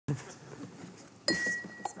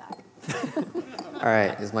All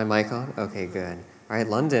right, is my mic on? Okay, good. All right,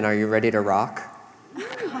 London, are you ready to rock?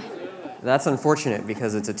 That's unfortunate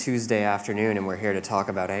because it's a Tuesday afternoon and we're here to talk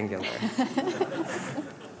about Angular.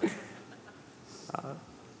 All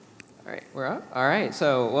right, we're up. All right,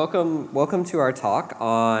 so welcome to our talk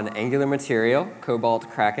on Angular Material, Cobalt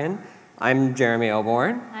Kraken. I'm Jeremy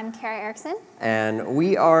Elbourn. I'm Kara Erickson. And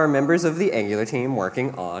we are members of the Angular team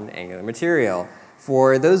working on Angular Material.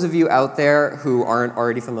 For those of you out there who aren't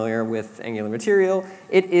already familiar with Angular Material,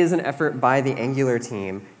 it is an effort by the Angular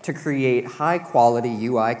team to create high-quality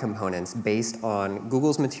UI components based on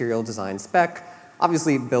Google's material design spec,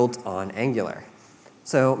 obviously built on Angular.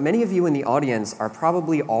 So many of you in the audience are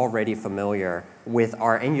probably already familiar with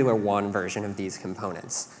our Angular 1 version of these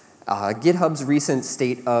components. GitHub's recent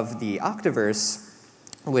State of the Octaverse,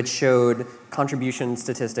 which showed contribution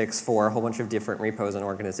statistics for a whole bunch of different repos and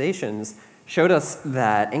organizations, showed us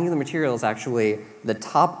that Angular Material is actually the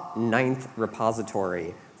top 9th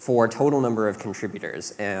repository for total number of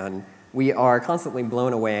contributors. And we are constantly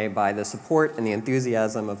blown away by the support and the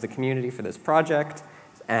enthusiasm of the community for this project.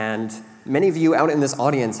 And many of you out in this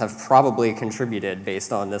audience have probably contributed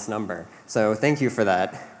based on this number. So thank you for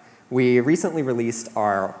that. We recently released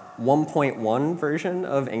our 1.1 version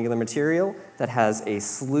of Angular Material that has a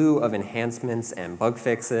slew of enhancements and bug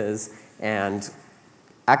fixes, and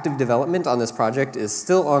active development on this project is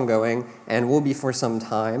still ongoing and will be for some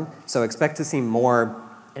time, so expect to see more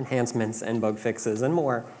enhancements and bug fixes and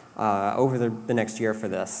more over the next year for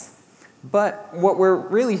this. But what we're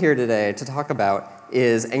really here today to talk about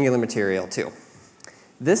is Angular Material 2.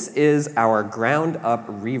 This is our ground-up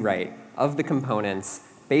rewrite of the components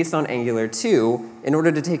based on Angular 2 in order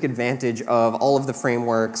to take advantage of all of the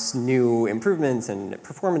framework's new improvements and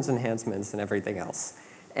performance enhancements and everything else.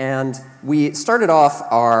 And we started off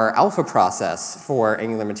our alpha process for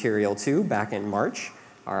Angular Material 2 back in March,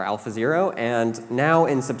 our alpha 0, and now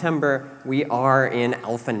in September we are in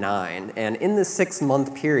alpha 9. And in this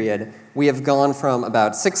 6-month period, we have gone from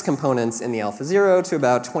about 6 components in the alpha 0 to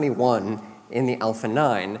about 21 in the alpha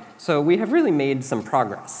 9. So we have really made some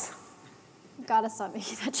progress. Gotta stop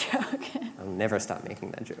making that joke. I'll never stop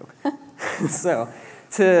making that joke. So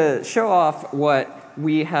to show off what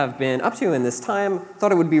we have been up to in this time,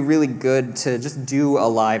 thought it would be really good to just do a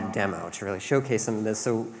live demo to really showcase some of this.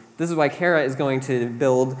 So this is why Kara is going to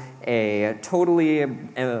build a totally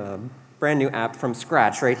brand new app from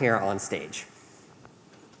scratch right here on stage.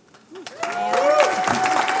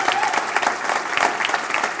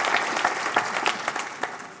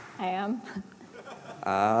 I am.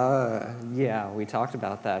 Yeah, we talked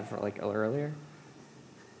about that for like earlier.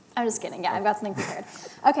 I'm just kidding. Yeah, I've got something prepared.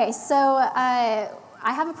 Okay, so I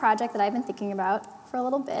have a project that I've been thinking about for a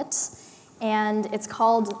little bit, and it's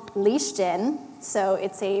called Leashed In. So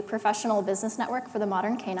it's a professional business network for the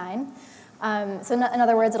modern canine. So in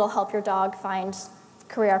other words, it'll help your dog find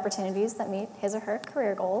career opportunities that meet his or her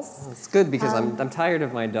career goals. Well, it's good because I'm tired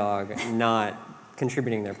of my dog not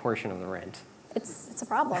contributing their portion of the rent. It's a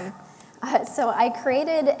problem. So I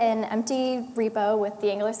created an empty repo with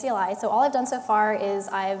the Angular CLI. So all I've done so far is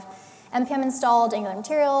I've npm installed Angular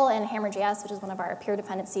Material and Hammer.js, which is one of our peer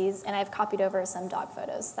dependencies, and I've copied over some dog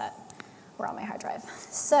photos that were on my hard drive.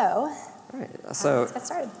 So, let's get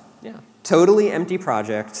started. Yeah, totally empty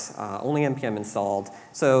project, only npm installed.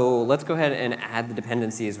 So let's go ahead and add the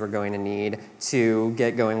dependencies we're going to need to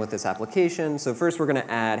get going with this application. So first we're going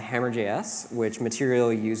to add Hammer.js, which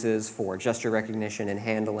Material uses for gesture recognition and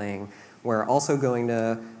handling. We're also going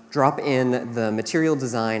to drop in the Material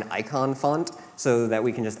Design icon font so that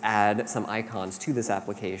we can just add some icons to this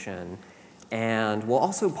application. And we'll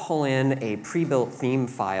also pull in a pre-built theme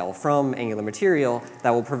file from Angular Material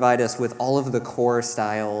that will provide us with all of the core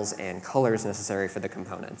styles and colors necessary for the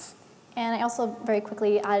components. And I also very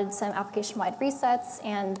quickly added some application-wide resets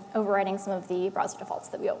and overriding some of the browser defaults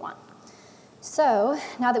that we don't want. So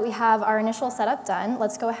now that we have our initial setup done,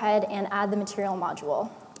 let's go ahead and add the Material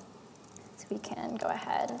module. So we can go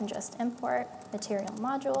ahead and just import Material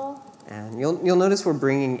module. And you'll notice we're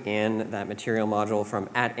bringing in that Material module from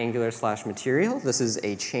 @angular/material. This is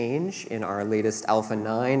a change in our latest alpha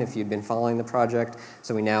 9 if you'd been following the project.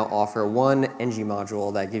 So we now offer one ng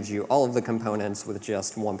module that gives you all of the components with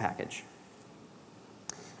just one package.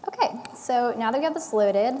 Okay, so now that we have this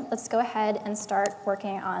loaded, let's go ahead and start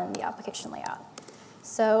working on the application layout.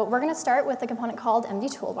 So we're going to start with a component called MD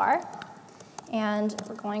Toolbar, and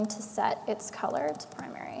we're going to set its color to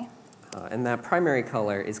primary. And that primary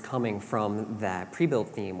color is coming from that pre-built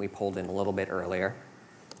theme we pulled in a little bit earlier.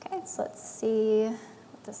 Okay, so let's see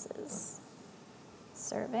what this is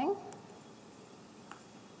serving.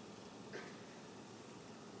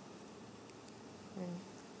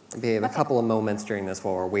 Maybe a couple of moments during this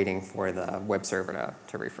while we're waiting for the web server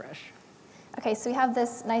to refresh. Okay, so we have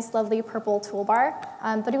this nice, lovely purple toolbar,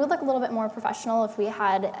 but it would look a little bit more professional if we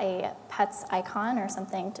had a pets icon or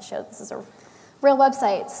something to show this is a real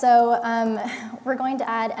website. So we're going to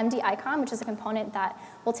add MD icon, which is a component that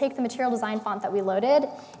will take the material design font that we loaded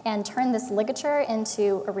and turn this ligature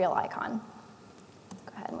into a real icon.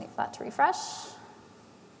 Go ahead and wait for that to refresh.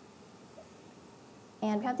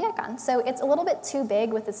 And we have the icon. So it's a little bit too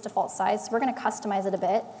big with its default size, so we're going to customize it a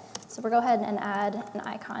bit. So we'll go ahead and add an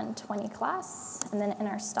icon 20 class, and then in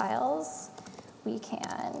our styles, we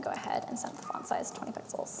can go ahead and set the font size 20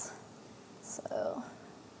 pixels. So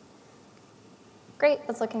great,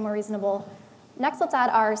 that's looking more reasonable. Next, let's add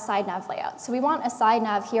our side nav layout. So we want a side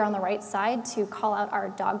nav here on the right side to call out our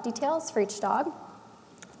dog details for each dog.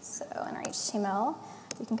 So in our HTML,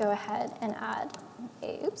 we can go ahead and add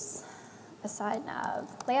a side nav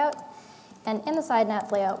layout. And in the side nav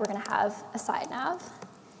layout, we're going to have a side nav.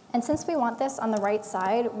 And since we want this on the right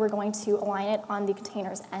side, we're going to align it on the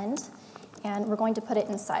container's end. And we're going to put it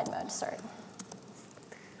in side mode to start.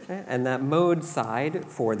 Okay. And that mode side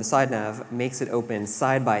for the side nav makes it open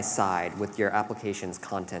side by side with your application's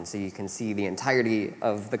content, so you can see the entirety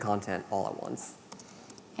of the content all at once.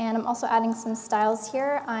 And I'm also adding some styles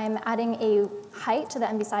here. I'm adding a height to the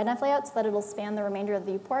MB side nav layout so that it'll span the remainder of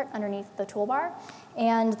the viewport underneath the toolbar.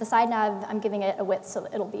 And the side nav, I'm giving it a width so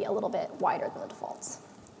that it'll be a little bit wider than the default.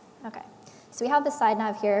 Okay, so we have the side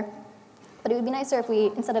nav here, but it would be nicer if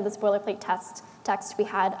we, instead of this boilerplate text, we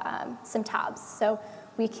had some tabs. So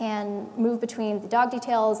we can move between the dog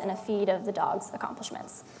details and a feed of the dog's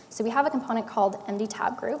accomplishments. So we have a component called MD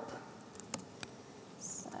tab group.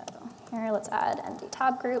 Here, let's add MD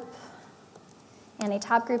tab group. And a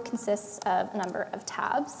tab group consists of a number of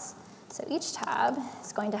tabs. So each tab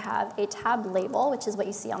is going to have a tab label, which is what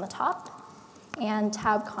you see on the top, and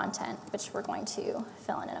tab content, which we're going to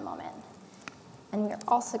fill in a moment. And we're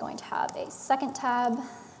also going to have a second tab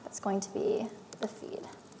that's going to be the feed.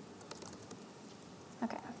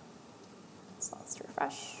 Okay, so let's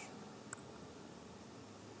refresh.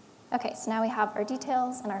 Okay, so now we have our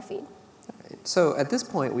details and our feed. So at this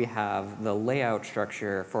point, we have the layout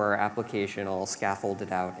structure for our application all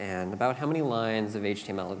scaffolded out. And about how many lines of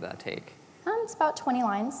HTML did that take? It's about 20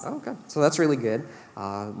 lines. Oh, okay, so that's really good.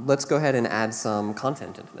 Let's go ahead and add some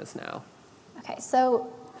content into this now. Okay,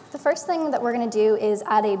 so the first thing that we're going to do is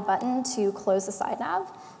add a button to close the side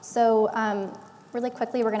nav. So really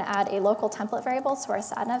quickly, we're going to add a local template variable to our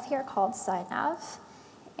side nav here called side nav.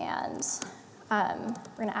 And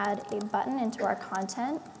we're going to add a button into our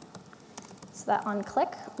content, so that on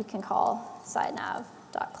click, we can call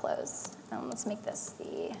sidenav.close. And let's make this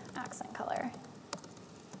the accent color.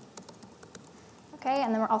 Okay,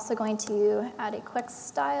 and then we're also going to add a quick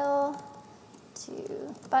style to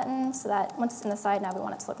the button so that once it's in the side nav, we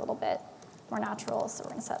want it to look a little bit more natural, so we're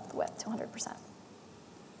going to set the width to 100%.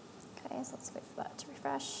 Okay, so let's wait for that to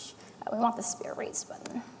refresh. We want this to be a raised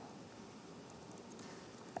button.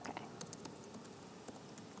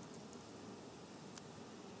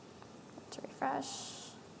 To refresh.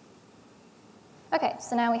 Okay,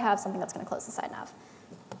 so now we have something that's going to close the side nav.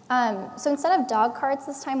 So instead of dog cards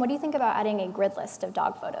this time, what do you think about adding a grid list of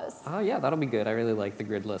dog photos? Oh, yeah, that'll be good. I really like the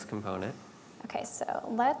grid list component. Okay, so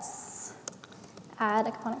let's add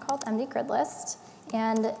a component called MD grid list.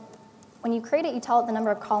 And when you create it, you tell it the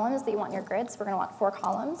number of columns that you want in your grid. So we're going to want 4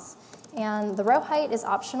 columns. And the row height is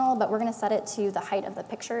optional, but we're going to set it to the height of the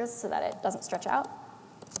pictures so that it doesn't stretch out.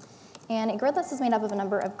 And a grid list is made up of a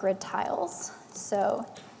number of grid tiles. So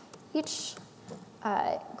each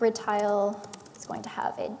grid tile is going to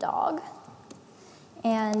have a dog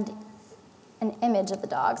and an image of the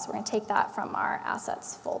dog. So we're going to take that from our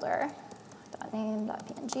assets folder,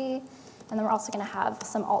 .name.png, and then we're also going to have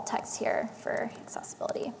some alt text here for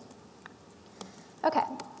accessibility. Okay,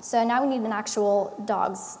 so now we need an actual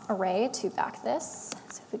dogs array to back this.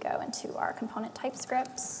 So if we go into our component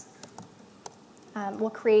TypeScript, we'll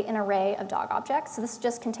create an array of dog objects. So this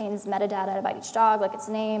just contains metadata about each dog, like its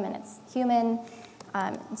name and its human,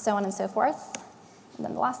 and so on and so forth. And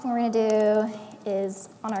then the last thing we're going to do is,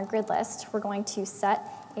 on our grid list, we're going to set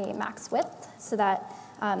a max width so that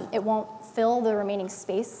it won't fill the remaining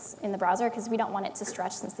space in the browser, because we don't want it to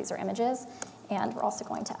stretch since these are images. And we're also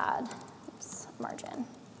going to add margin.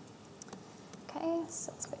 Okay,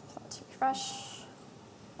 so let's wait for that to refresh.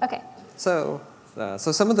 Okay. So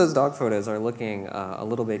some of those dog photos are looking a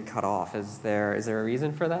little bit cut off. Is there a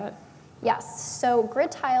reason for that? Yes. So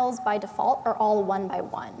grid tiles by default are all 1 by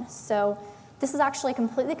 1. So this is actually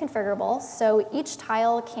completely configurable. So each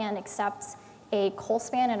tile can accept a col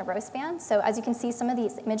span and a row span. So as you can see, some of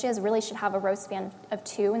these images really should have a row span of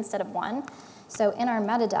 2 instead of 1. So in our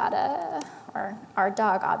metadata, or our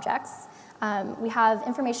dog objects, we have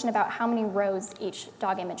information about how many rows each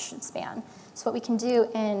dog image should span. So what we can do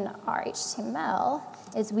in our HTML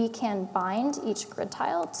is we can bind each grid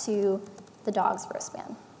tile to the dog's row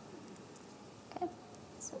span. Okay,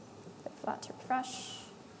 so wait for that to refresh.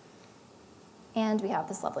 And we have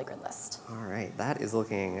this lovely grid list. All right, that is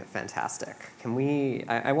looking fantastic. Can we,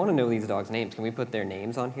 I want to know these dogs' names. Can we put their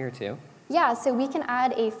names on here too? Yeah, so we can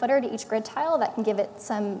add a footer to each grid tile that can give it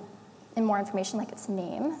some more information like its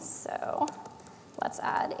name. So let's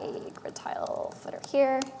add a grid tile footer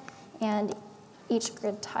here. And each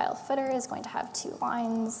grid tile footer is going to have 2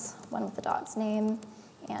 lines, one with the dog's name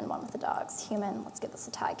and one with the dog's human. Let's give this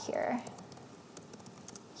a tag here,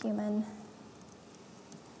 human.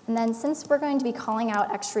 And then since we're going to be calling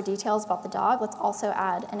out extra details about the dog, let's also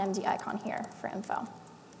add an MD icon here for info.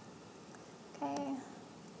 Okay.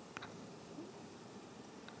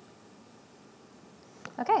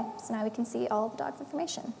 Okay, so now we can see all of the dog's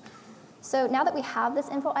information. So now that we have this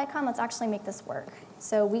info icon, let's actually make this work.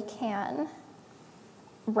 So we can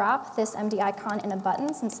wrap this MD icon in a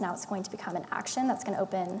button, since now it's going to become an action that's going to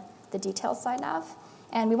open the details side nav.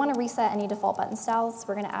 And we want to reset any default button styles, so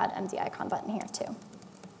we're going to add MD icon button here too.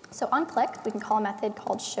 So on click, we can call a method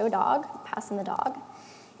called showDog, pass in the dog.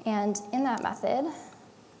 And in that method,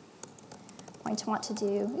 we're going to want to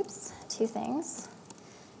do 2 things.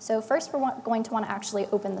 So first, we're going to want to actually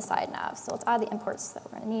open the side nav. So let's add the imports that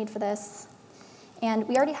we're going to need for this. And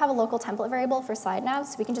we already have a local template variable for side nav,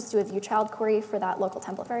 so we can just do a viewChild query for that local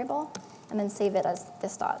template variable, and then save it as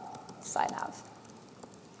this.sideNav.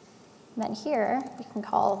 And then here, we can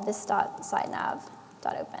call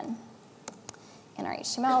this.sideNav.open. In our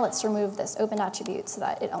HTML, let's remove this opened attribute so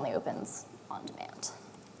that it only opens on demand.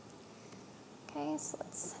 Okay, so I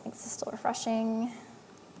think this is still refreshing.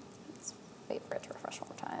 Let's wait for it to refresh one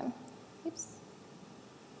more time. Oops.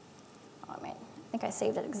 Oh, I think I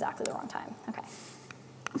saved it exactly the wrong time. Okay.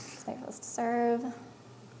 Let's wait for this to serve.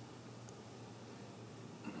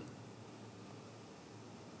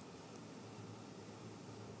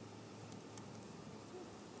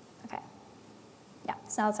 Okay. Yeah,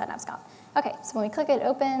 so now the side nav's gone. Okay, so when we click it, it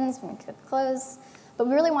opens, when we click close, but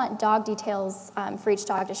we really want dog details for each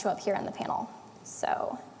dog to show up here in the panel.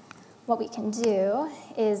 So what we can do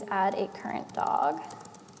is add a current dog,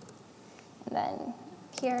 and then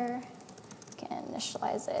here, we can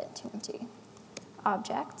initialize it to empty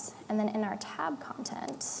object, and then in our tab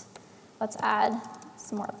content, let's add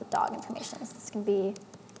some more of the dog information. So this can be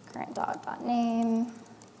current dog.name,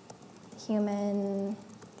 human,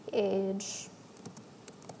 the age,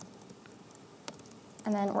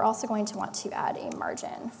 and then we're also going to want to add a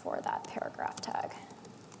margin for that paragraph tag.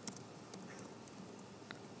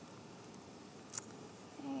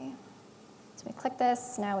 Okay. So we click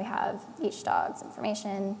this, now we have each dog's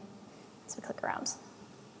information, so we click around.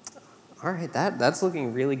 All right, that's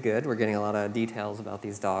looking really good. We're getting a lot of details about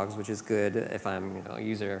these dogs, which is good if I'm a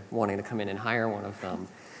user wanting to come in and hire one of them.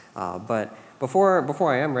 But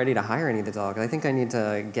before I am ready to hire any of the dogs, I think I need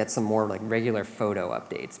to get some more like regular photo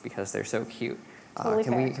updates because they're so cute. Totally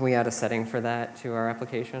Can we add a setting for that to our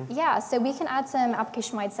application? Yeah, so we can add some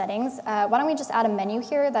application-wide settings. Why don't we just add a menu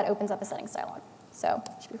here that opens up a settings dialog? So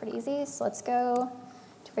it should be pretty easy. So let's go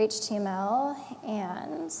to HTML,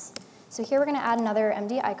 and so here we're going to add another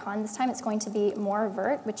MD icon. This time it's going to be more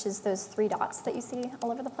vert, which is those 3 dots that you see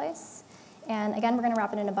all over the place. And again, we're going to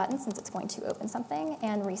wrap it in a button since it's going to open something,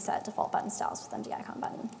 and reset default button styles with MD icon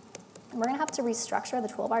button. And we're going to have to restructure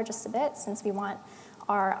the toolbar just a bit since we want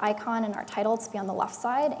our icon and our title to be on the left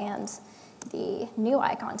side and the new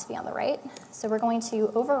icon to be on the right. So we're going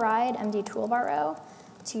to override MD toolbar row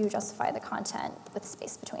to justify the content with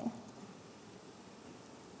space between.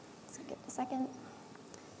 So give it a second.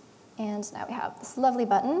 And now we have this lovely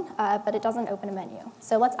button, but it doesn't open a menu.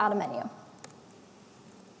 So let's add a menu.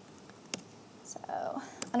 So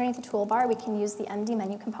underneath the toolbar, we can use the MD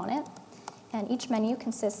menu component. And each menu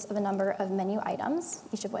consists of a number of menu items,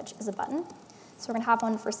 each of which is a button. So we're going to have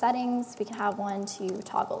one for settings. We can have one to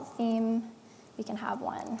toggle the theme. We can have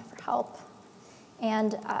one for help.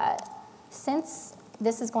 And since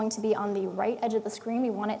this is going to be on the right edge of the screen, we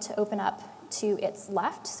want it to open up to its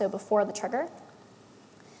left, so before the trigger.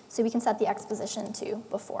 So we can set the X position to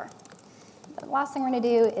before. The last thing we're going to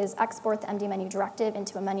do is export the MD menu directive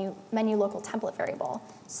into a menu local template variable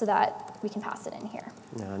so that we can pass it in here.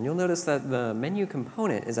 Yeah, and you'll notice that the menu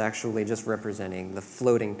component is actually just representing the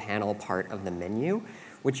floating panel part of the menu,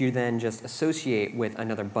 which you then just associate with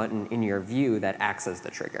another button in your view that acts as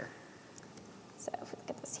the trigger. So if we look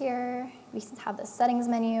at this here, we have this settings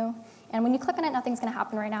menu. And when you click on it, nothing's going to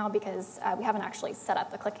happen right now because we haven't actually set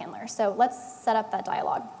up the click handler. So let's set up that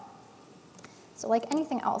dialog. So like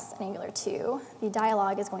anything else in Angular 2, the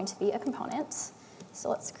dialog is going to be a component. So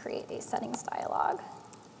let's create a settings dialog.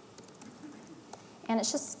 And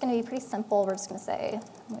it's just going to be pretty simple. We're just going to say,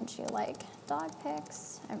 would you like dog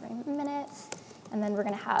pics every minute? And then we're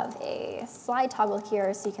going to have a slide toggle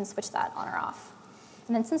here so you can switch that on or off.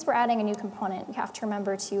 And then since we're adding a new component, we have to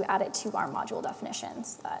remember to add it to our module definition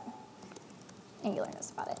so that Angular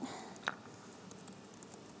knows about it.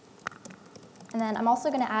 And then I'm also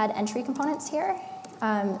going to add entry components here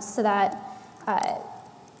so that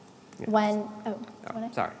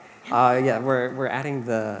Sorry. Yeah, we're adding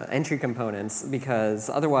the entry components because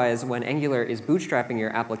otherwise when Angular is bootstrapping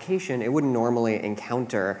your application, it wouldn't normally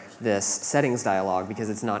encounter this settings dialog because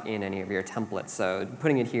it's not in any of your templates. So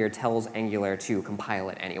putting it here tells Angular to compile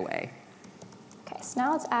it anyway. Okay, so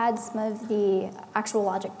now let's add some of the actual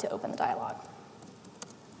logic to open the dialog.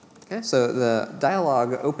 Okay, so the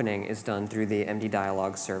dialog opening is done through the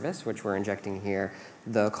md-dialog service, which we're injecting here.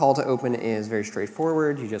 The call to open is very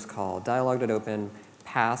straightforward. You just call dialog.open,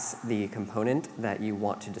 pass the component that you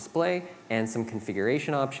want to display, and some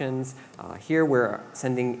configuration options. Here we're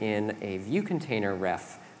sending in a view container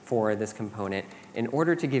ref for this component in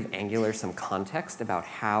order to give Angular some context about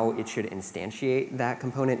how it should instantiate that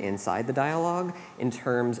component inside the dialog in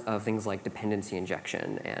terms of things like dependency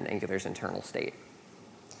injection and Angular's internal state.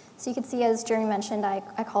 So you can see, as Jeremy mentioned,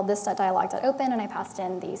 I called this dialog.open, and I passed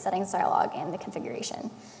in the settings dialog and the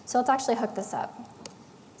configuration. So let's actually hook this up.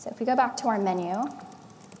 So if we go back to our menu,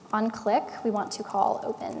 on click, we want to call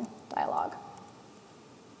open dialog.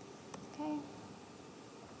 Okay.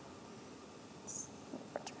 Let's wait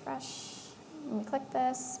for it to refresh. When we click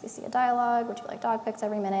this, we see a dialog, would you like dog pics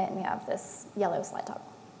every minute, and we have this yellow slide toggle.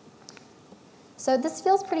 So this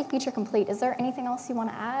feels pretty feature complete. Is there anything else you want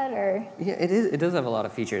to add, or? Yeah, it does have a lot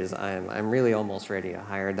of features. I'm really almost ready to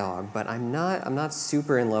hire a dog, but I'm not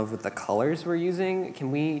super in love with the colors we're using. Can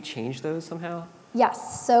we change those somehow?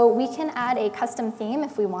 Yes, so we can add a custom theme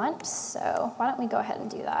if we want. So why don't we go ahead and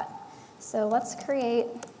do that? So let's create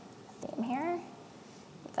a theme here,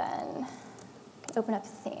 then open up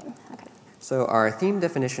the theme. Okay. So our theme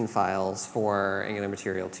definition files for Angular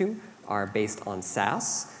Material 2 are based on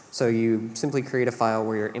Sass. So you simply create a file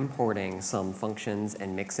where you're importing some functions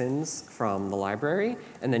and mix-ins from the library,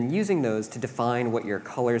 and then using those to define what your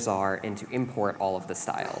colors are and to import all of the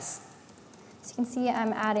styles. So you can see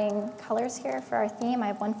I'm adding colors here for our theme. I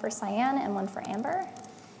have one for cyan and one for amber.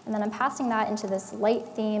 And then I'm passing that into this light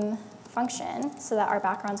theme function so that our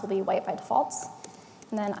backgrounds will be white by default.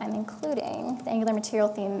 And then I'm including the Angular Material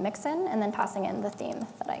theme mix-in and then passing in the theme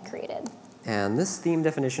that I created. And this theme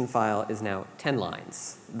definition file is now 10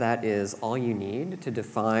 lines. That is all you need to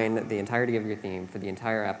define the entirety of your theme for the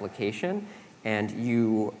entire application. And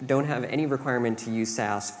you don't have any requirement to use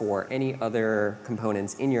Sass for any other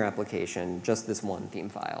components in your application, just this one theme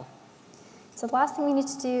file. So the last thing we need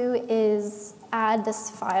to do is add this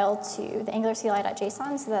file to the Angular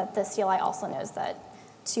CLI.json so that the CLI also knows that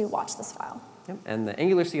to watch this file. Yep. And the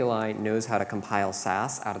Angular CLI knows how to compile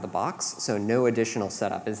Sass out of the box, so no additional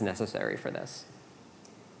setup is necessary for this.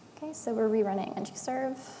 Okay, so we're rerunning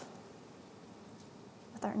ngserve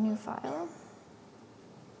with our new file.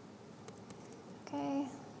 Okay,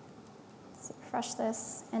 let's refresh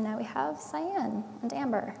this, and now we have cyan and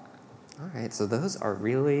amber. All right, so those are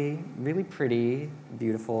really, really pretty,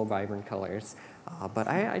 beautiful, vibrant colors. But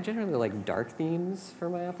I generally like dark themes for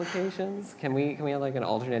my applications. Can we have like an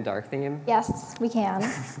alternate dark theme? Yes, we can.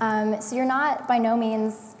 So you're by no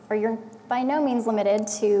means limited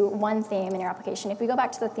to one theme in your application. If we go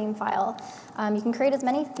back to the theme file, you can create as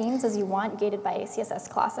many themes as you want gated by CSS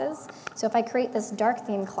classes. So if I create this dark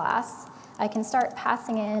theme class, I can start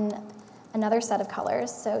passing in another set of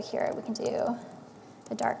colors. So here we can do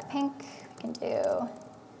a dark pink. We can do,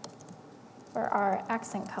 for our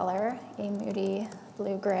accent color, a moody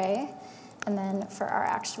blue-gray. And then for our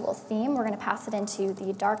actual theme, we're going to pass it into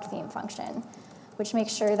the dark theme function, which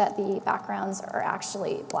makes sure that the backgrounds are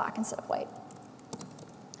actually black instead of white.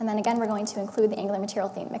 And then again, we're going to include the Angular Material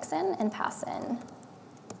theme mix-in and pass in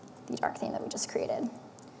the dark theme that we just created.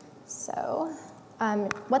 So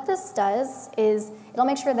what this does is it'll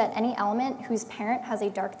make sure that any element whose parent has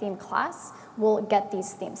a dark theme class will get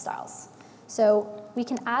these theme styles. So we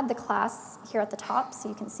can add the class here at the top so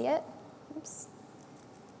you can see it. Oops.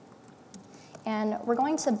 And we're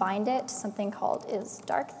going to bind it to something called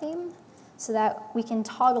isDarkTheme so that we can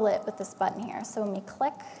toggle it with this button here. So when we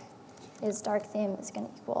click, isDarkTheme is going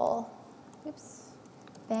to equal, oops,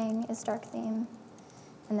 bang, isDarkTheme.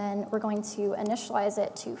 And then we're going to initialize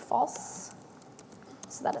it to false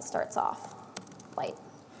so that it starts off light.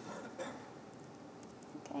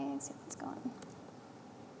 Okay, let's see what's going on.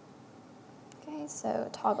 Okay, so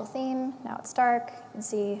toggle theme, now it's dark. You can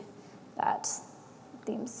see that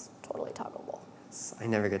theme's totally toggleable. I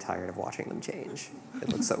never get tired of watching them change. It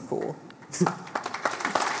looks so cool.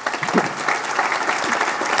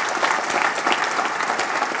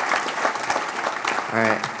 All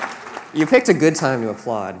right. You picked a good time to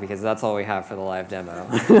applaud because that's all we have for the live demo.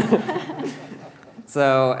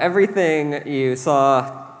 So everything you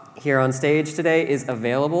saw here on stage today is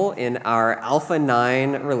available in our Alpha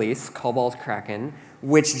 9 release, Cobalt Kraken,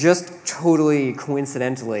 which just totally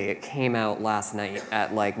coincidentally came out last night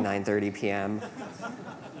at like 9:30 p.m.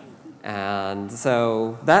 And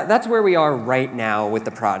so that's where we are right now with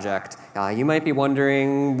the project. You might be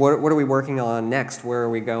wondering, what are we working on next? Where are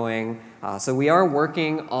we going? So we are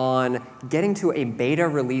working on getting to a beta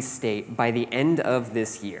release state by the end of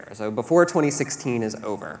this year, so before 2016 is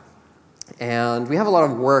over. And we have a lot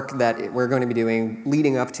of work that we're going to be doing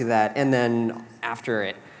leading up to that and then after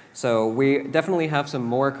it. So we definitely have some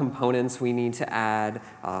more components we need to add.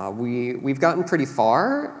 We've gotten pretty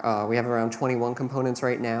far. We have around 21 components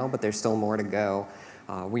right now, but there's still more to go.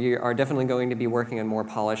 We are definitely going to be working on more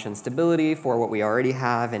polish and stability for what we already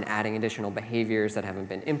have and adding additional behaviors that haven't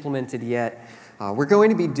been implemented yet. We're going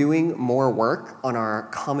to be doing more work on our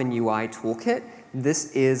Common UI toolkit.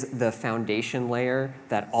 This is the foundation layer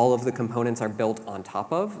that all of the components are built on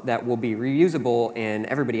top of that will be reusable in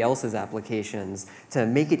everybody else's applications to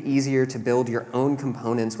make it easier to build your own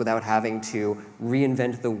components without having to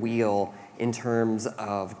reinvent the wheel in terms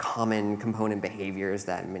of common component behaviors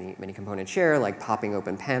that many components share, like popping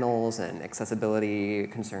open panels and accessibility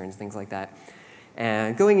concerns, things like that.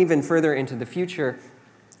 And going even further into the future,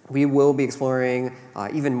 we will be exploring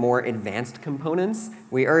even more advanced components.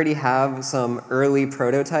 We already have some early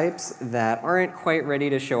prototypes that aren't quite ready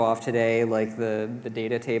to show off today, like the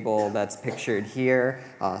data table that's pictured here.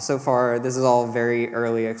 So far, this is all very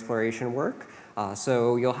early exploration work.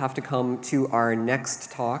 So you'll have to come to our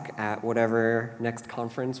next talk at whatever next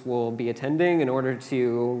conference we'll be attending in order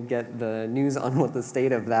to get the news on what the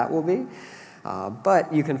state of that will be.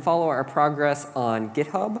 But you can follow our progress on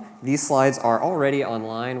GitHub. These slides are already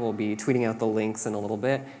online. We'll be tweeting out the links in a little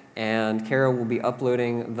bit. And Kara will be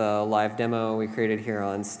uploading the live demo we created here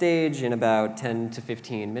on stage in about 10 to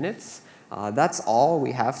 15 minutes. That's all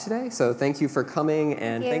we have today. So thank you for coming.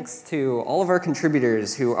 And thanks to all of our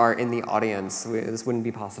contributors who are in the audience. This wouldn't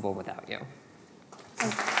be possible without you.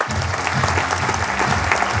 Thanks.